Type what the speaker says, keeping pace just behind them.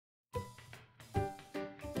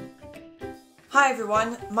Hi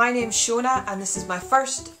everyone, my name's Shona and this is my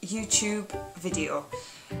first YouTube video.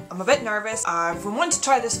 I'm a bit nervous. I've been wanting to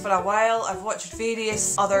try this for a while. I've watched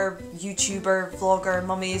various other YouTuber, vlogger,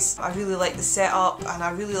 mummies. I really like the setup and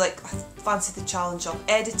I fancy the challenge of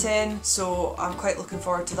editing, so I'm quite looking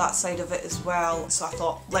forward to that side of it as well. So I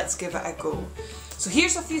thought, let's give it a go. So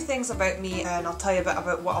here's a few things about me and I'll tell you a bit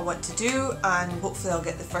about what I want to do and hopefully I'll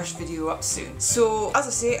get the first video up soon. So as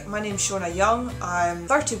I say, my name's Shona Young, I'm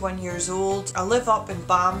 31 years old, I live up in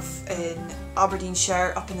Banff in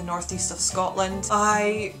Aberdeenshire up in the northeast of Scotland.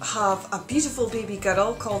 I have a beautiful baby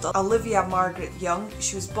girl called Olivia Margaret Young.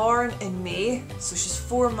 She was born in May, so she's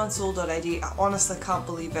 4 months old already. I honestly can't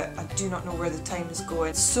believe it. I do not know where the time is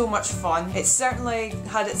going. So much fun. It's certainly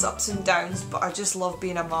had its ups and downs, but I just love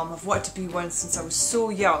being a mum. I've wanted to be one since I was so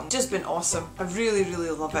young. Just been awesome. I really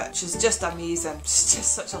love it. She's just amazing. She's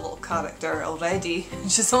just such a little character already.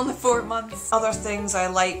 She's only 4 months. Other things I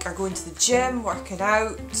like are going to the gym, working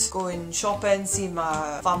out, going shopping, seeing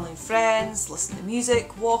my family and friends, listening to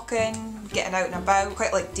music, walking, getting out and about.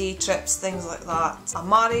 Quite like day trips, things like that. I'm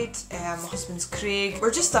married, my husband's Craig.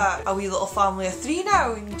 We're just a wee little family of 3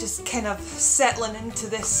 now and just kind of settling into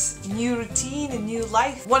this new routine and new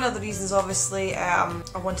life. One of the reasons obviously I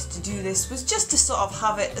wanted to do this was just to sort of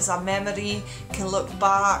have it as a memory, can look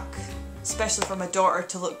back, especially for my daughter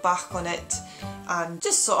to look back on it and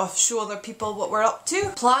just sort of show other people what we're up to.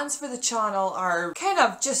 Plans for the channel are kind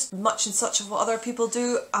of just much and such of what other people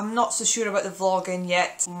do. I'm not so sure about the vlogging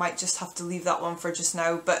yet. Might just have to leave that one for just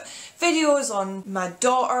now. But videos on my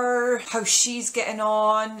daughter, how she's getting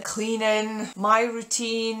on, cleaning, my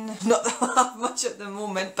routine. Not that I have much at the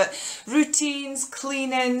moment, but routines,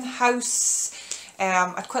 cleaning, house.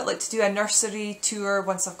 I'd quite like to do a nursery tour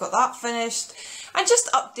once I've got that finished. And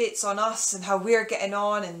just updates on us and how we're getting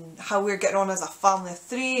on and how we're getting on as a family of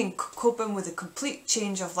 3 and coping with the complete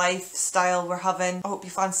change of lifestyle we're having. I hope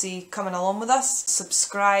you fancy coming along with us.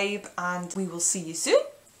 Subscribe and we will see you soon.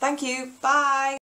 Thank you. Bye.